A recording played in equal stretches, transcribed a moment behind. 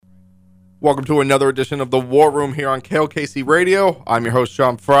Welcome to another edition of the War Room here on KLKC Radio. I'm your host,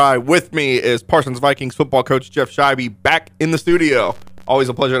 Sean Fry. With me is Parsons Vikings football coach Jeff Schibi back in the studio. Always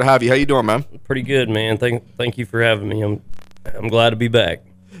a pleasure to have you. How you doing, man? Pretty good, man. Thank you for having me. I'm glad to be back.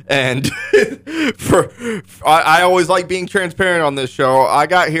 And I always like being transparent on this show. I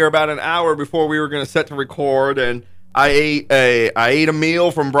got here about an hour before we were going to set to record, and I ate a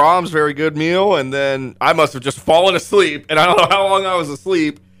meal from Brahms, very good meal, and then I must have just fallen asleep, and I don't know how long I was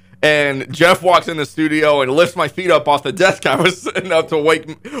asleep. And Jeff walks in the studio and lifts my feet up off the desk I was sitting up to wake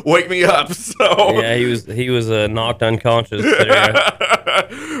me up. So yeah, he was knocked unconscious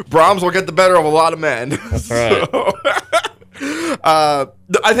there. Brahms will get the better of a lot of men. That's right.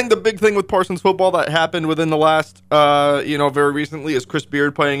 I think the big thing with Parsons football that happened within the last, very recently is Chris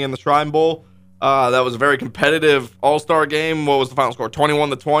Beard playing in the Shrine Bowl. That was a very competitive all-star game. What was the final score?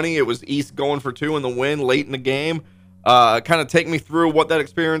 21-20. It was East going for two in the win late in the game. Kind of take me through what that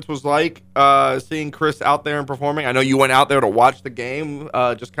experience was like, seeing Chris out there and performing. I know you went out there to watch the game.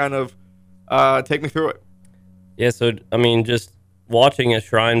 Just kind of take me through it. Yeah, so, I mean, just watching a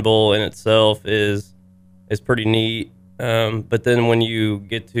Shrine Bowl in itself is pretty neat. But then when you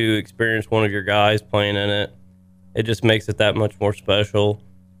get to experience one of your guys playing in it, it just makes it that much more special.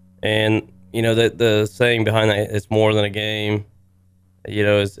 And, you know, the saying behind that, it's more than a game, you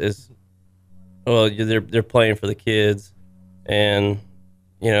know, is well, they're playing for the kids. And,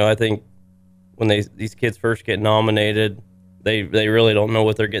 you know, I think when these kids first get nominated, they really don't know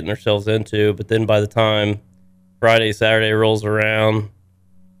what they're getting themselves into. But then by the time Friday, Saturday rolls around,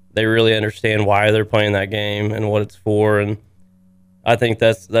 they really understand why they're playing that game and what it's for. And I think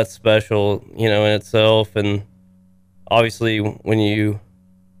that's special, you know, in itself. And obviously when you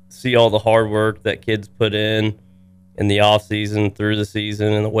see all the hard work that kids put in the off season, through the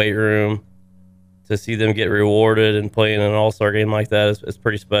season, in the weight room, to see them get rewarded and play in an all-star game like that is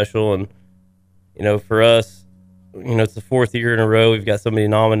pretty special. And, you know, for us, you know, it's the fourth year in a row we've got somebody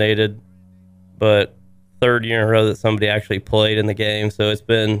nominated, but third year in a row that somebody actually played in the game. So it's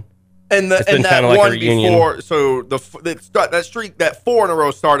been kind of like a reunion. Before, so that streak, that four in a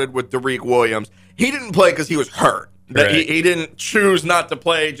row started with Derek Williams. He didn't play because he was hurt. He didn't choose not to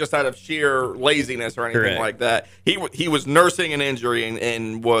play just out of sheer laziness or anything like that. He was nursing an injury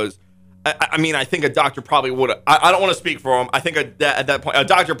and was. I mean, I think a doctor probably would have. I don't want to speak for him. I think at that point, a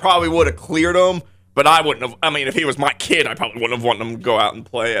doctor probably would have cleared him, but I wouldn't have. I mean, if he was my kid, I probably wouldn't have wanted him to go out and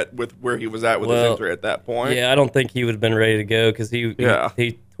play with where he was at with his injury at that point. Yeah, I don't think he would have been ready to go because he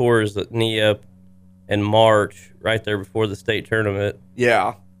tore his knee up in March, right there before the state tournament.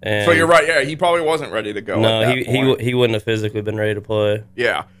 Yeah. And so you're right. Yeah, he probably wasn't ready to go. No, at that point. He wouldn't have physically been ready to play.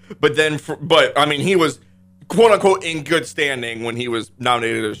 Yeah, but I mean, he was, quote unquote, in good standing when he was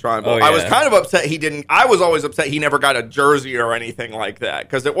nominated as Shrine Bowl. Oh, yeah. I was kind of upset he didn't. I was always upset he never got a jersey or anything like that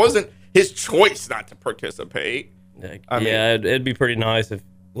because it wasn't his choice not to participate. It'd be pretty nice if,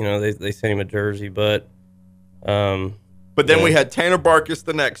 you know, they sent him a jersey, but then we had Tanner Barkis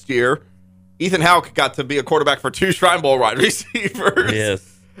the next year. Ethan Houck got to be a quarterback for two Shrine Bowl wide receivers.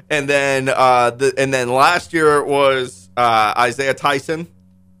 Yes, and then last year it was Isaiah Tyson.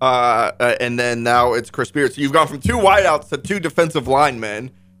 And then now it's Chris Beard. So you've gone from two wideouts to two defensive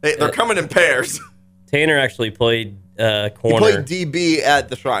linemen. They're coming in pairs. Tanner actually played corner. He played DB at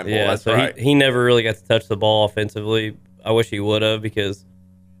the Shrine Bowl. Yeah, that's so right. He never really got to touch the ball offensively. I wish he would have because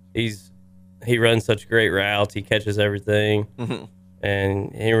he runs such great routes. He catches everything. Mm-hmm.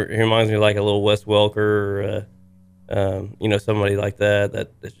 And he reminds me of like a little Wes Welker or, you know, somebody like that.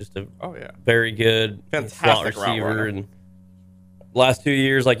 That is just a very good slot receiver. And last 2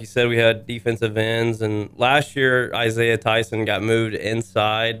 years, like you said, we had defensive ends. And last year, Isaiah Tyson got moved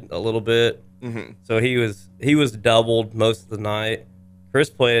inside a little bit. Mm-hmm. So he was doubled most of the night. Chris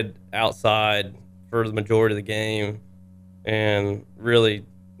played outside for the majority of the game. And really,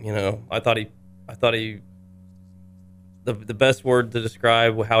 you know, I thought he the best word to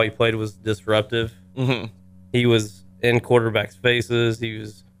describe how he played was disruptive. Mm-hmm. He was in quarterbacks' faces. He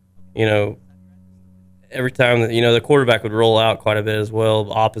was, you know, every time that, you know, the quarterback would roll out quite a bit as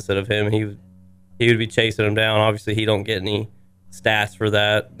well, opposite of him. He would be chasing him down. Obviously, he don't get any stats for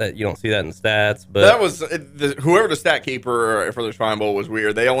that you don't see that in the stats. But that was whoever the stat keeper for the Shrine Bowl was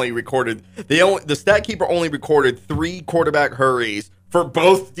weird. The stat keeper only recorded 3 quarterback hurries for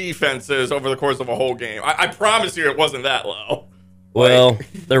both defenses over the course of a whole game. I promise you, it wasn't that low. Well,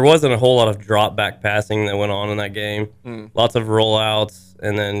 there wasn't a whole lot of drop back passing that went on in that game. Lots of rollouts,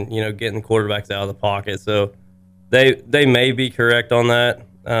 and then, you know, getting quarterbacks out of the pocket. So they may be correct on that.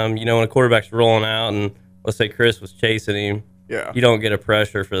 You know, when a quarterback's rolling out, and let's say Chris was chasing him, you don't get a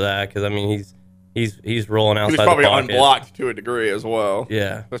pressure for that because, I mean, he's rolling outside he was probably the pocket. unblocked to a degree as well.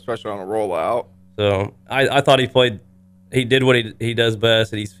 Yeah, especially on a rollout. So I thought he did what he does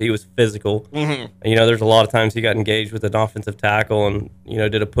best, and he was physical. Mm-hmm. And, there's a lot of times he got engaged with an offensive tackle and,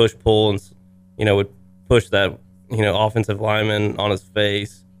 did a push pull and, would push that, offensive lineman on his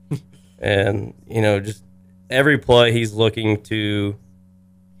face. And, just every play he's looking to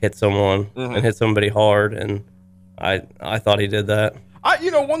hit someone and hit somebody hard. And I thought he did that.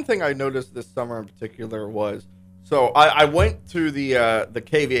 One thing I noticed this summer in particular was, so I went to the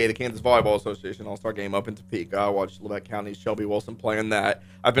KVA, the Kansas Volleyball Association All-Star Game up in Topeka. I watched Lebec County's Shelby Wilson playing that.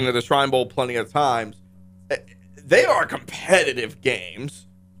 I've been to the Shrine Bowl plenty of times. They are competitive games.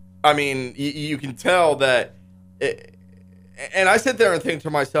 I mean, you can tell that. And I sit there and think to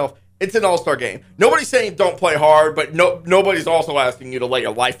myself, it's an all-star game. Nobody's saying don't play hard, but nobody's also asking you to lay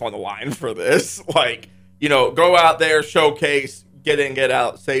your life on the line for this. Like, go out there, showcase, get in, get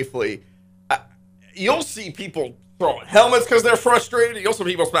out safely. You'll see people throwing helmets because they're frustrated. You'll see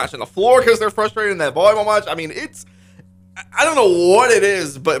people smashing the floor because they're frustrated in that volleyball match. I mean, I don't know what it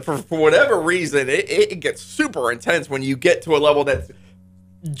is, but for whatever reason, it gets super intense when you get to a level that's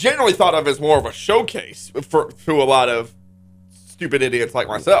generally thought of as more of a showcase to a lot of stupid idiots like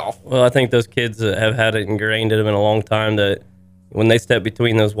myself. Well, I think those kids have had it ingrained in them in a long time that when they step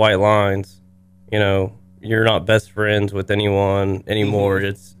between those white lines, you're not best friends with anyone anymore. Mm-hmm.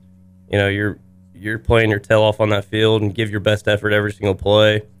 It's, you're playing your tail off on that field and give your best effort every single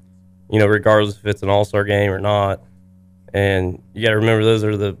play, regardless if it's an all-star game or not. And you got to remember those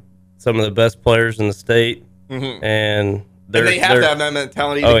are some of the best players in the state. Mm-hmm. And they have to have that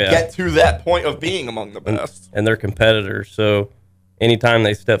mentality to get to that point of being among the best. And they're competitors. So anytime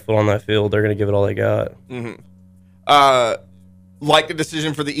they step foot on that field, they're going to give it all they got. Mm-hmm. Like the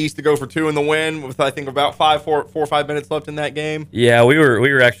decision for the East to go for 2 in the win with, I think, about 4 or 5 minutes left in that game. Yeah, we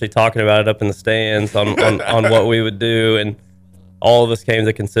were actually talking about it up in the stands on what we would do, and all of us came to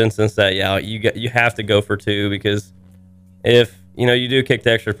the consensus that you have to go for 2, because if you do kick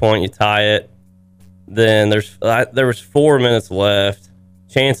the extra point, you tie it, then there was 4 minutes left.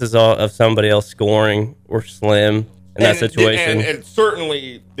 Chances of somebody else scoring were slim in that situation. And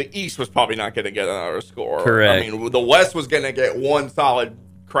certainly the East was probably not going to get another score. Correct. I mean, the West was going to get one solid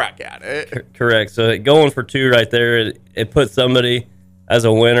crack at it. Correct. So going for 2 right there, it puts somebody as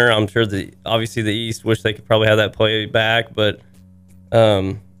a winner. I'm sure obviously the East wish they could probably have that play back, but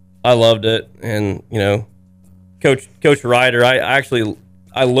I loved it. And, Coach Ryder,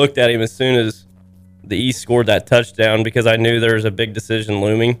 I looked at him as soon as the East scored that touchdown because I knew there was a big decision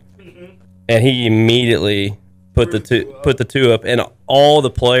looming. Mm-hmm. And he immediately put the 2 up, and all the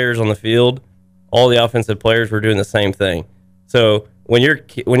players on the field, all the offensive players were doing the same thing. So when your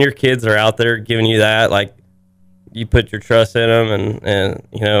kids are out there giving you that, like, you put your trust in them,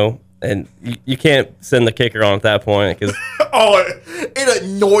 and you can't send the kicker on at that point because it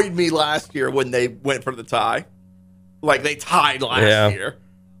annoyed me last year when they went for the tie, like they tied last year,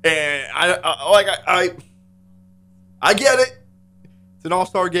 and I get it. It's an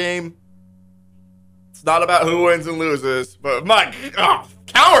all-star game. It's not about who wins and loses, but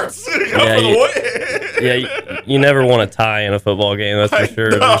cowards! You never want to tie in a football game. That's for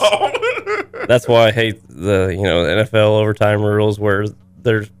sure. That's why I hate the NFL overtime rules where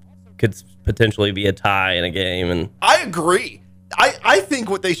there could potentially be a tie in a game. And I agree. I think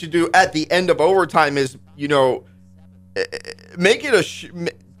what they should do at the end of overtime is make it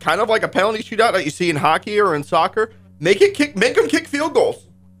kind of like a penalty shootout that you see in hockey or in soccer. Make them kick field goals.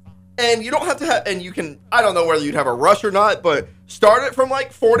 And you don't have to have, and you can, I don't know whether you'd have a rush or not, but start it from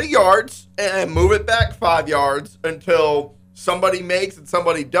like 40 yards and move it back 5 yards until somebody makes and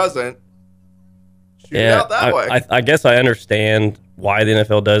somebody doesn't. Shoot it out that way. I guess I understand why the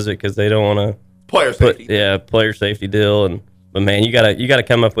NFL does it because they don't want to player safety deal. But man, you gotta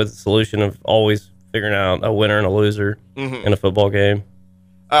come up with a solution of always figuring out a winner and a loser in a football game.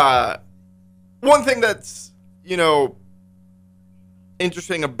 One thing that's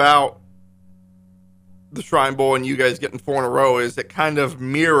interesting about the Shrine Bowl and you guys getting 4 in a row is it kind of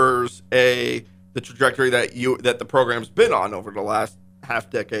mirrors the trajectory that the program's been on over the last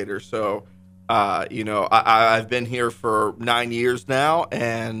half decade or so. I've been here for 9 years now,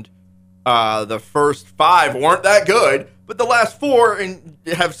 and the first 5 weren't that good, but the last 4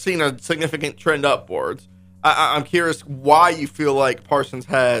 have seen a significant trend upwards. I'm curious why you feel like Parsons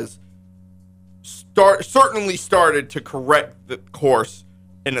has certainly started to correct the course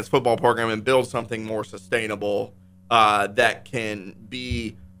in its football program and build something more sustainable that can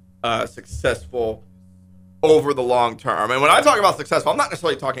be successful over the long term. And when I talk about successful, I'm not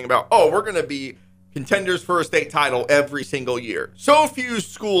necessarily talking about, we're going to be contenders for a state title every single year. So few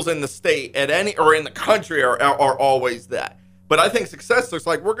schools in the state in the country are always that. But I think success looks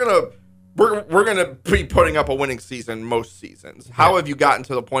like we're gonna be putting up a winning season most seasons. How have you gotten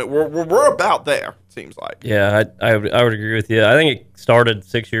to the point where we're about there? It seems like. Yeah, I would agree with you. I think it started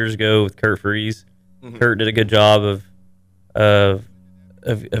 6 years ago with Kurt Freeze. Mm-hmm. Kurt did a good job of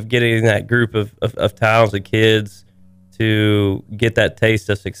getting that group of talented kids to get that taste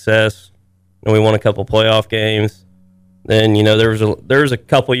of success. And we won a couple playoff games. Then there was a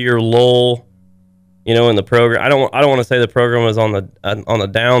couple year lull, in the program. I don't want to say the program was on the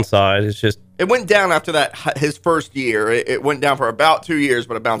downside. It's just it went down after that. His first year, it went down for about 2 years,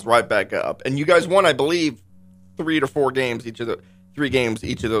 but it bounced right back up. And you guys won, I believe, 3 to 4 games each of those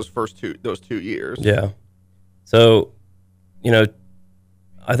 2 years. Yeah. So, I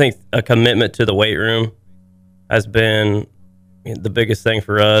think a commitment to the weight room has been the biggest thing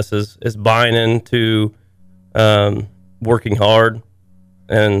for us is buying into working hard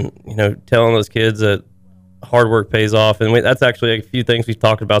and, telling those kids that hard work pays off. And that's actually a few things we've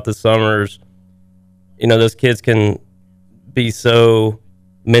talked about this summer is, those kids can be so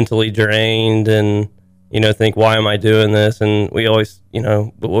mentally drained and, think, why am I doing this? And we always,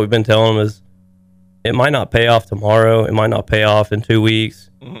 what we've been telling them is it might not pay off tomorrow. It might not pay off in 2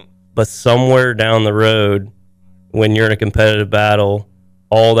 weeks, but somewhere down the road, when you're in a competitive battle,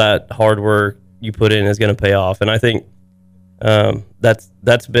 all that hard work you put in is going to pay off. And I think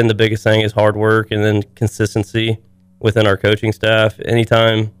that's been the biggest thing is hard work and then consistency within our coaching staff.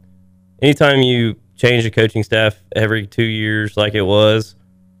 Anytime you change the coaching staff every 2 years like it was,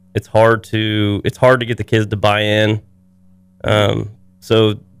 it's hard to get the kids to buy in.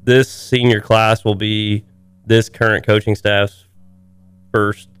 So this senior class will be this current coaching staff's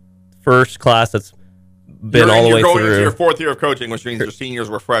first class that's been all the way through. You're going into your 4th year of coaching, which means your seniors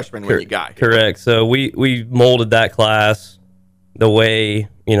were freshmen when you got here. Correct. So we molded that class the way,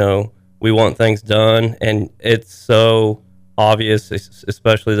 we want things done. And it's so obvious,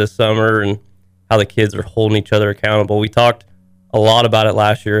 especially this summer, and how the kids are holding each other accountable. We talked a lot about it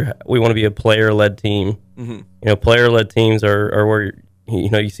last year. We want to be a player-led team. Mm-hmm. Player-led teams are where,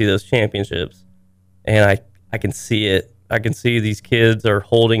 you see those championships. And I can see it. I can see these kids are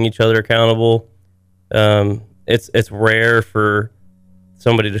holding each other accountable. It's rare for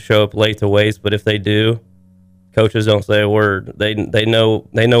somebody to show up late to weights, but if they do, coaches don't say a word. They know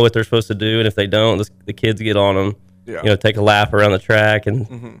what they're supposed to do, and if they don't, the kids get on them. Yeah. Take a lap around the track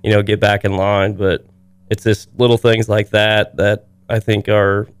and get back in line. But it's just little things like that I think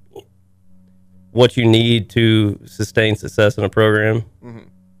are what you need to sustain success in a program. Mm-hmm.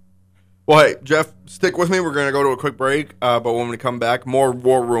 Well, hey, Jeff, stick with me. We're going to go to a quick break, but when we come back, more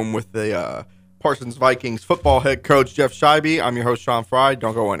War Room with the Parsons Vikings football head coach, Jeff Schibi. I'm your host, Sean Fry.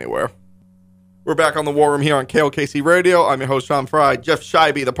 Don't go anywhere. We're back on the War Room here on KLKC Radio. I'm your host, Sean Fry. Jeff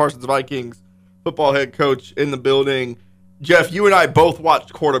Schibi, the Parsons Vikings football head coach, in the building. Jeff, you and I both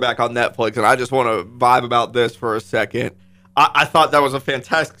watched Quarterback on Netflix, and I just want to vibe about this for a second. I thought that was a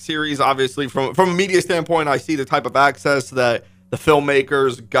fantastic series. Obviously, from a media standpoint, I see the type of access that the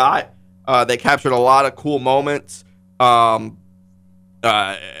filmmakers got. They captured a lot of cool moments. And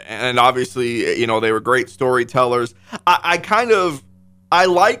obviously, they were great storytellers. I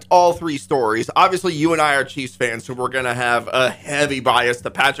liked all 3 stories. Obviously, you and I are Chiefs fans, so we're going to have a heavy bias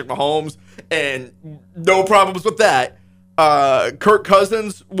to Patrick Mahomes, and no problems with that. Kirk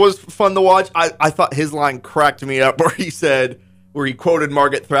Cousins was fun to watch. I thought his line cracked me up where he quoted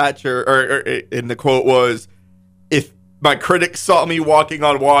Margaret Thatcher, and the quote was, "If my critics saw me walking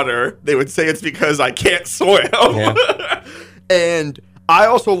on water, they would say it's because I can't swim." Yeah. And I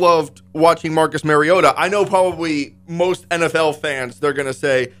also loved watching Marcus Mariota. I know probably most NFL fans, they're going to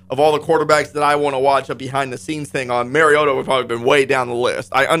say, of all the quarterbacks that I want to watch a behind-the-scenes thing on, Mariota would probably been way down the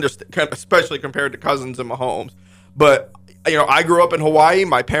list. I understand, especially compared to Cousins and Mahomes. But, I grew up in Hawaii.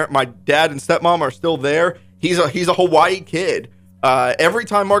 My dad and stepmom are still there. He's a Hawaii kid. Every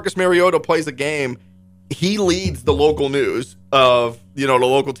time Marcus Mariota plays a game, he leads the local news of, the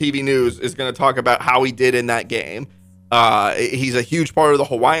local TV news is going to talk about how he did in that game. He's a huge part of the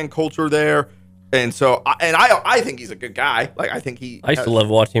Hawaiian culture there. And so, I think he's a good guy. Like, I think I used to love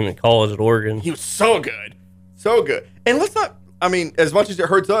watching him in college at Oregon. He was so good. So good. And let's not, as much as it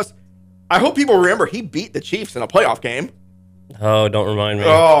hurts us, I hope people remember he beat the Chiefs in a playoff game. Oh, don't remind me.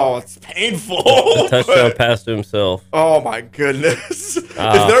 Oh, it's painful. The touchdown pass to himself. Oh, my goodness. If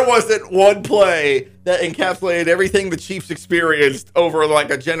there wasn't one play that encapsulated everything the Chiefs experienced over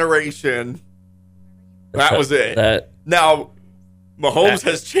like a generation, that was it. Now, Mahomes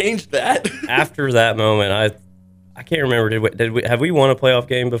has changed that. After that moment, I can't remember. Have we won a playoff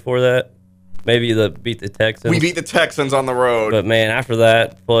game before that? maybe beat the Texans. We beat the Texans on the road. But man, after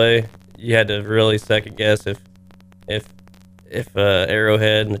that play, you had to really second guess if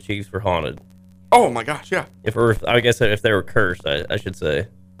Arrowhead and the Chiefs were haunted. Oh my gosh, yeah. I guess if they were cursed, I should say.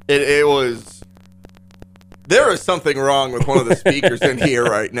 It was. There is something wrong with one of the speakers in here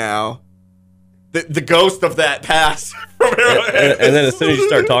right now. The ghost of that pass from Arrowhead. And then as soon as you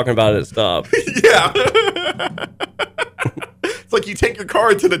start talking about it stops. Yeah. It's like you take your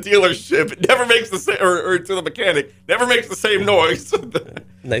car to the dealership, it never makes the same, or to the mechanic, never makes the same noise. And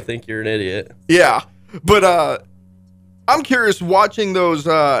they think you're an idiot. Yeah. But I'm curious, watching those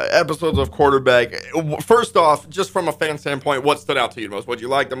episodes of Quarterback, first off, just from a fan standpoint, what stood out to you the most? What you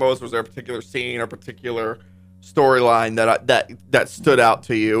liked the most? Was there a particular scene or particular storyline that stood out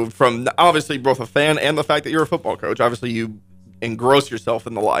to you from obviously both a fan and the fact that you're a football coach? Obviously, you engross yourself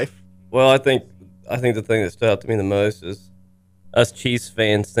in the life. Well, I think the thing that stood out to me the most is us Chiefs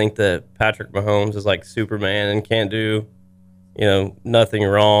fans think that Patrick Mahomes is like Superman and can't do, nothing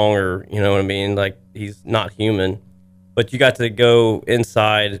wrong, or you know what I mean, like he's not human. But you got to go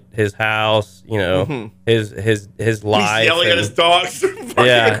inside his house, his life. He's yelling at his dogs.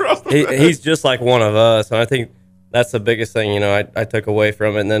 Yeah, across the he's just like one of us, and I think that's the biggest thing I took away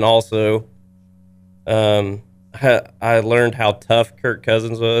from it. And then also, I learned how tough Kirk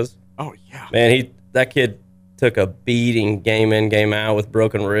Cousins was. Oh yeah, man, that kid took a beating game in, game out with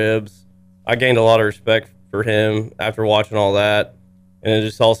broken ribs. I gained a lot of respect for him after watching all that, and it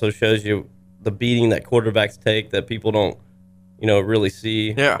just also shows you the beating that quarterbacks take that people don't, really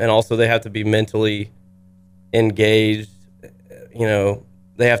see. Yeah. And also they have to be mentally engaged. They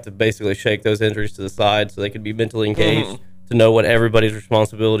have to basically shake those injuries to the side so they can be mentally engaged to know what everybody's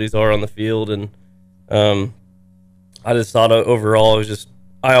responsibilities are on the field. And I just thought overall,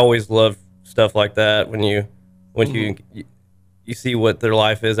 I always love stuff like that when you see what their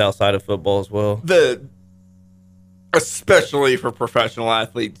life is outside of football as well. Especially for professional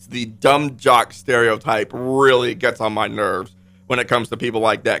athletes, the dumb jock stereotype really gets on my nerves when it comes to people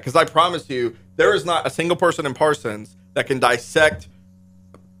like that. Because I promise you, there is not a single person in Parsons that can dissect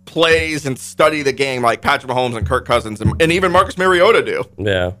plays and study the game like Patrick Mahomes and Kirk Cousins and even Marcus Mariota do.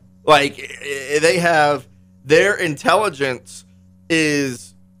 Yeah. Like, they have their intelligence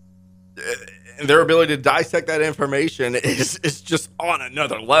is their ability to dissect that information is just on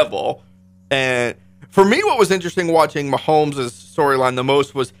another level. And for me, what was interesting watching Mahomes' storyline the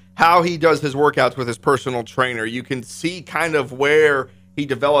most was how he does his workouts with his personal trainer. You can see kind of where he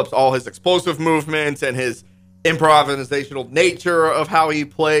develops all his explosive movements and his improvisational nature of how he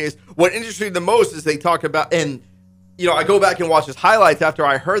plays. What interested me the most is they talk about, and I go back and watch his highlights after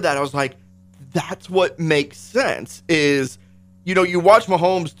I heard that. I was like, that's what makes sense is, you watch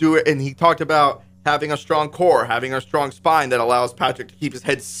Mahomes do it, and he talked about having a strong core, having a strong spine that allows Patrick to keep his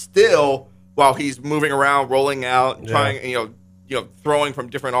head still while he's moving around, rolling out, and trying, throwing from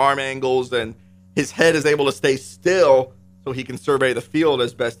different arm angles, and his head is able to stay still so he can survey the field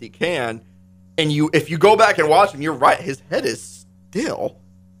as best he can. And if you go back and watch him, you're right, his head is still.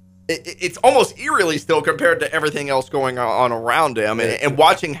 It's almost eerily still compared to everything else going on around him. And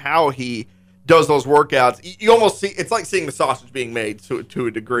watching how he does those workouts, you almost see, it's like seeing the sausage being made to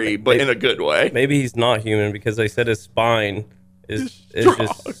a degree, but in a good way. Maybe he's not human because they said his spine is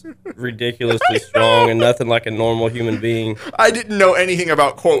just ridiculously strong and nothing like a normal human being. I didn't know anything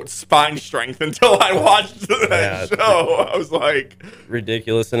about, quote, spine strength until I watched that show. I was like...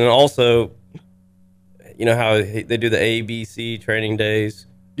 ridiculous. And then also, how they do the ABC training days,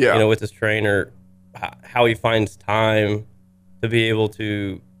 with his trainer, how he finds time to be able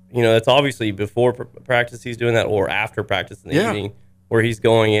to, it's obviously before practice he's doing that or after practice in the evening where he's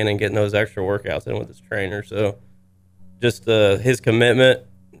going in and getting those extra workouts in with his trainer. So just his commitment,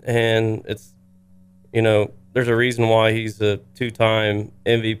 and it's, there's a reason why he's a two-time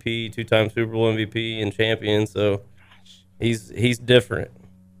MVP, two-time Super Bowl MVP and champion. So he's different.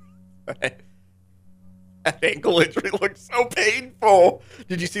 That ankle injury looks so painful.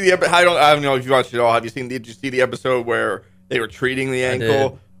 Did you see the episode? I don't know if you watched it all. Did you see the episode where they were treating the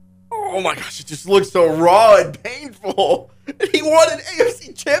ankle? Oh my gosh, it just looks so raw and painful. And he won an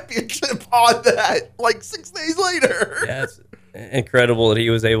AFC championship on that, like 6 days later. Yeah, it's incredible that he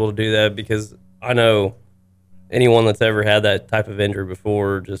was able to do that because I know anyone that's ever had that type of injury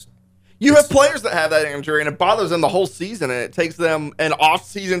before You have players that have that injury, and it bothers them the whole season, and it takes them an off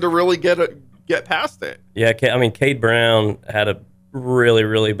season to really get past it. Yeah, Cade Brown had a really,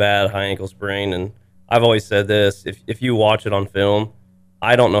 really bad high ankle sprain, and I've always said this, if you watch it on film,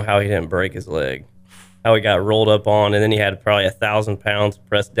 I don't know how he didn't break his leg, how he got rolled up on, and then he had probably 1,000 pounds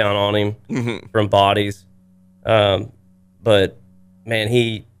pressed down on him from bodies. But,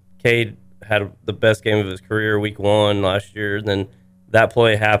 man, Cade had the best game of his career week 1 last year. And then that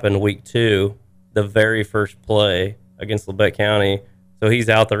play happened week 2, the very first play against Labette County. So he's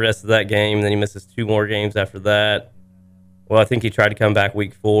out the rest of that game. And then he misses 2 more games after that. Well, I think he tried to come back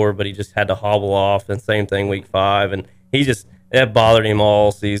week 4, but he just had to hobble off. And same thing week 5. And that bothered him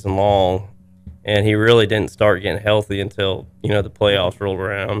all season long. And he really didn't start getting healthy until, the playoffs rolled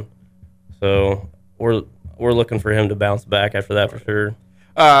around. So we're looking for him to bounce back after that for sure.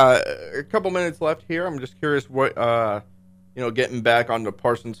 A couple minutes left here. I'm just curious what, getting back onto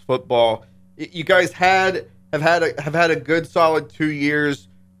Parsons football. You guys have had a good solid 2 years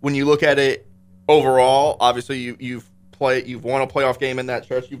when you look at it overall. Obviously, you've won a playoff game in that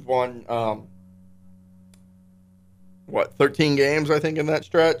stretch. You've won 13 games I think in that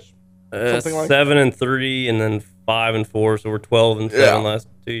stretch. 7-3 and then 5-4, so we're 12-7 last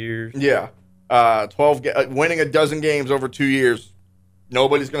 2 years. Yeah, winning a dozen games over 2 years.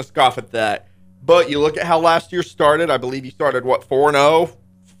 Nobody's going to scoff at that. But you look at how last year started. I believe you started 4-0,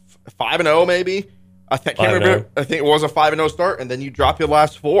 5-0 maybe. I think it was a 5-0 start, and then you drop your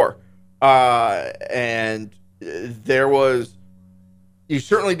last 4. And you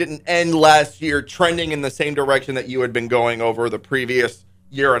certainly didn't end last year trending in the same direction that you had been going over the previous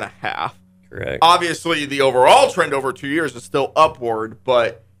year and a half. Correct. Obviously, the overall trend over 2 years is still upward,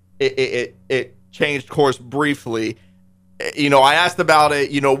 but it changed course briefly. I asked about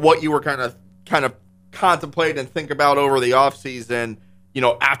it. What you were kind of contemplate and think about over the offseason.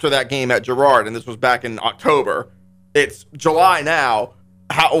 After that game at Girard, and this was back in October. It's July now.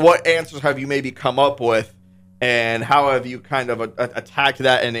 What answers have you maybe come up with, and how have you kind of attacked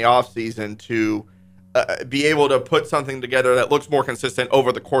that in the offseason to be able to put something together that looks more consistent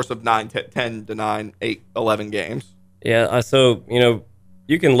over the course of 10 to 9, 8, 11 games? Yeah, so,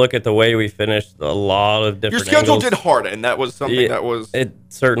 you can look at the way we finished a lot of different Your schedule angles. did harden. That was something that was... It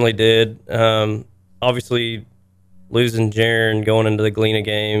certainly did. Obviously, losing Jaron going into the Galena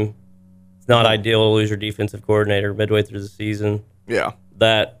game, it's not ideal to lose your defensive coordinator midway through the season. Yeah.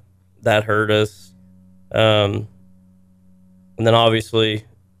 That hurt us. And then obviously,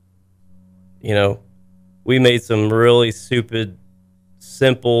 we made some really stupid,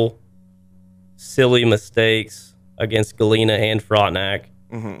 simple, silly mistakes against Galena and Frontenac.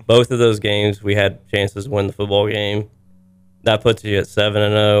 Mm-hmm. Both of those games, we had chances to win the football game. That puts you at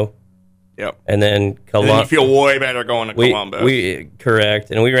 7-0. Yep. And then you feel way better going to Columbus.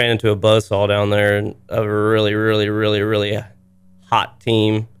 Correct. And we ran into a buzzsaw down there of a really, really, really, really hot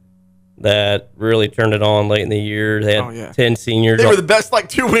team that really turned it on late in the year. They had 10 seniors. They were the best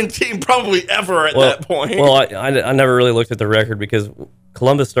 2-win team probably ever at that point. Well, I never really looked at the record because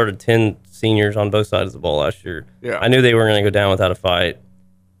Columbus started 10 seniors on both sides of the ball last year. Yeah. I knew they weren't going to go down without a fight.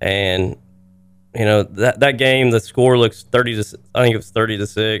 And, that game, the score looks 30-6.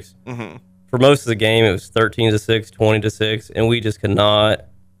 Mm-hmm. For most of the game, it was 13-6, 20-6, and we just could not.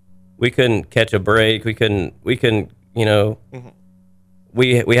 We couldn't catch a break. We couldn't. Mm-hmm.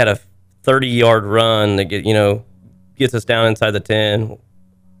 We had a 30-yard run that gets us down inside the 10.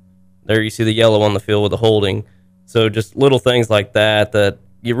 There you see the yellow on the field with the holding. So just little things like that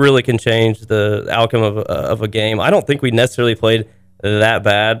you really can change the outcome of a game. I don't think we necessarily played that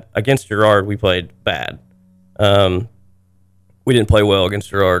bad. Against Girard, we played bad. We didn't play well against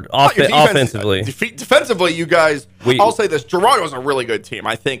Girard. Offensively. Defensively, you guys, I'll say this, Girard was a really good team.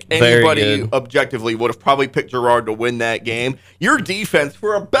 I think anybody objectively would have probably picked Girard to win that game. Your defense,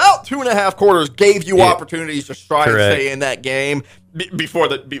 for about 2.5 quarters, gave you opportunities to try and stay in that game before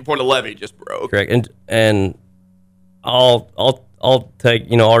the levee just broke. Correct. And I'll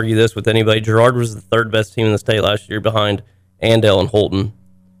take, argue this with anybody. Girard was the third best team in the state last year behind Andale and Holton.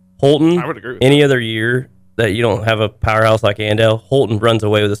 I would agree with any that. other year that you don't have a powerhouse like Andale, Holton runs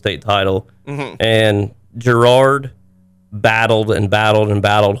away with the state title. Mm-hmm. And Girard battled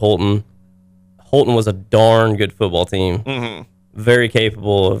Holton. Holton was a darn good football team. Mm-hmm. Very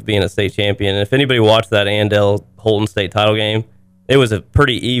capable of being a state champion. And if anybody watched that Andale-Holton state title game, it was a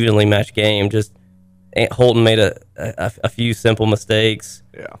pretty evenly matched game. Just Holton made a few simple mistakes.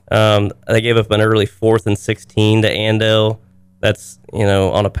 Yeah. They gave up an early 4th and 16 to Andale. That's,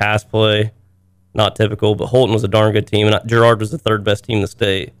 on a pass play. Not typical, but Holton was a darn good team, and Girard was the third best team in the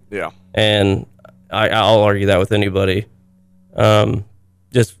state. Yeah. And I'll argue that with anybody.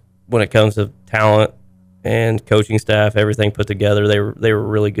 Just when it comes to talent and coaching staff, everything put together, they were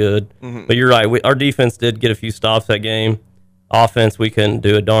really good. Mm-hmm. But you're right, our defense did get a few stops that game. Offense, we couldn't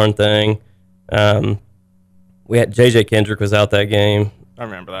do a darn thing. We had J.J. Kendrick was out that game. I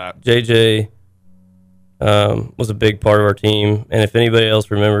remember that. J.J. Was a big part of our team. And if anybody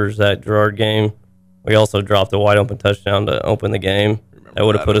else remembers that Girard game, we also dropped a wide open touchdown to open the game. That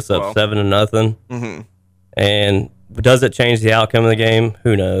would have put us up 7-0. Mm-hmm. And does it change the outcome of the game?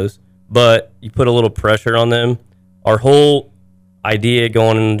 Who knows? But you put a little pressure on them. Our whole idea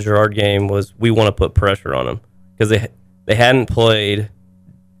going into the Girard game was we want to put pressure on them because they hadn't played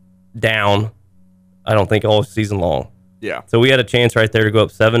down, I don't think, all season long. Yeah. So we had a chance right there to go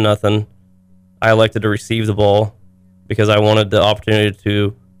up 7-0. I elected to receive the ball because I wanted the opportunity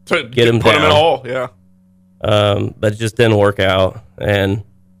to get him put down. Him in a hole, yeah. But it just didn't work out. And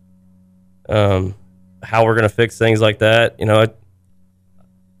how we're going to fix things like that,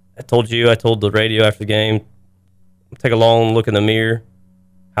 I told the radio after the game, take a long look in the mirror,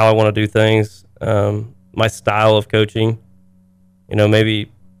 how I want to do things, my style of coaching.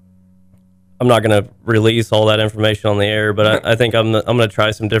 Maybe I'm not going to release all that information on the air, but I think I'm going to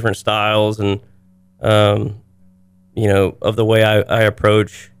try some different styles and, of the way I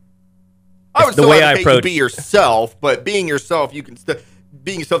approach. I would still advocate you be yourself, but being yourself,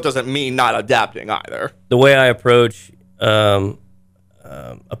 being yourself doesn't mean not adapting either. The way I approach a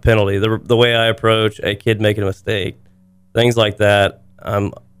penalty, the way I approach a kid making a mistake, things like that,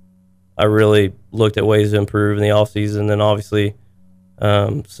 I really looked at ways to improve in the offseason, and obviously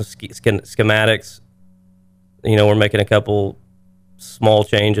some schematics. We're making a couple small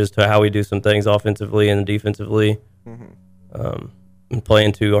changes to how we do some things offensively and defensively, and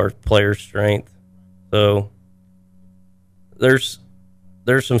playing to our players' strength. So there's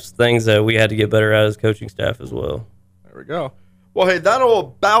some things that we had to get better at as coaching staff as well. There we go. Well, hey, that'll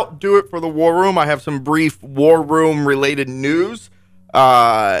about do it for the War Room. I have some brief War Room-related news.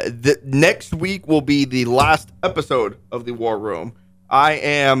 Next week will be the last episode of the War Room. I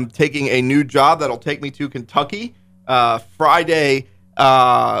am taking a new job that'll take me to Kentucky Friday.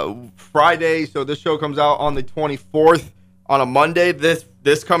 So this show comes out on the 24th on a Monday.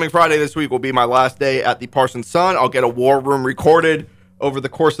 This coming Friday this week will be my last day at the Parsons Sun. I'll get a War Room recorded over the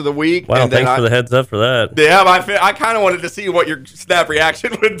course of the week. Wow, and thanks for the heads up for that. Yeah, I kind of wanted to see what your snap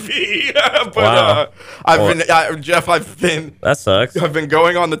reaction would be. But wow. Jeff, that sucks. I've been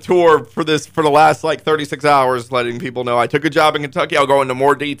going on the tour for the last 36 hours, letting people know I took a job in Kentucky. I'll go into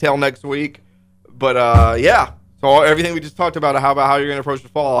more detail next week. But yeah, so everything we just talked about how you're going to approach the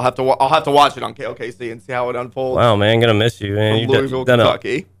fall, I'll have to watch it on KOKC and see how it unfolds. Wow, man, gonna miss you, man. Louisville,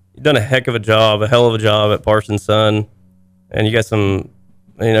 Kentucky. You've done a hell of a job at Parsons Sun. And you got some,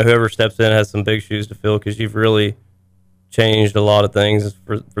 whoever steps in has some big shoes to fill because you've really changed a lot of things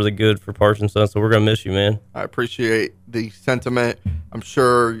for the good for Parsons Sun. So we're gonna miss you, man. I appreciate the sentiment. I'm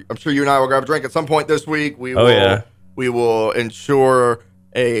sure you and I will grab a drink at some point this week. We will ensure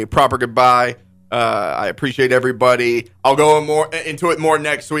a proper goodbye. I appreciate everybody. I'll go into it more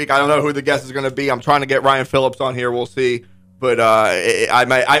next week. I don't know who the guest is going to be. I'm trying to get Ryan Phillips on here. We'll see. But I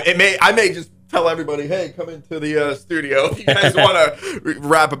may just tell everybody, hey, come into the studio if you guys want to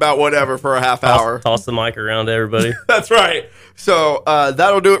rap about whatever for a half hour. Toss the mic around to everybody. That's right. So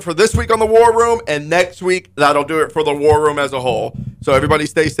that'll do it for this week on the War Room, and next week that'll do it for the War Room as a whole. So everybody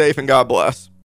stay safe and God bless.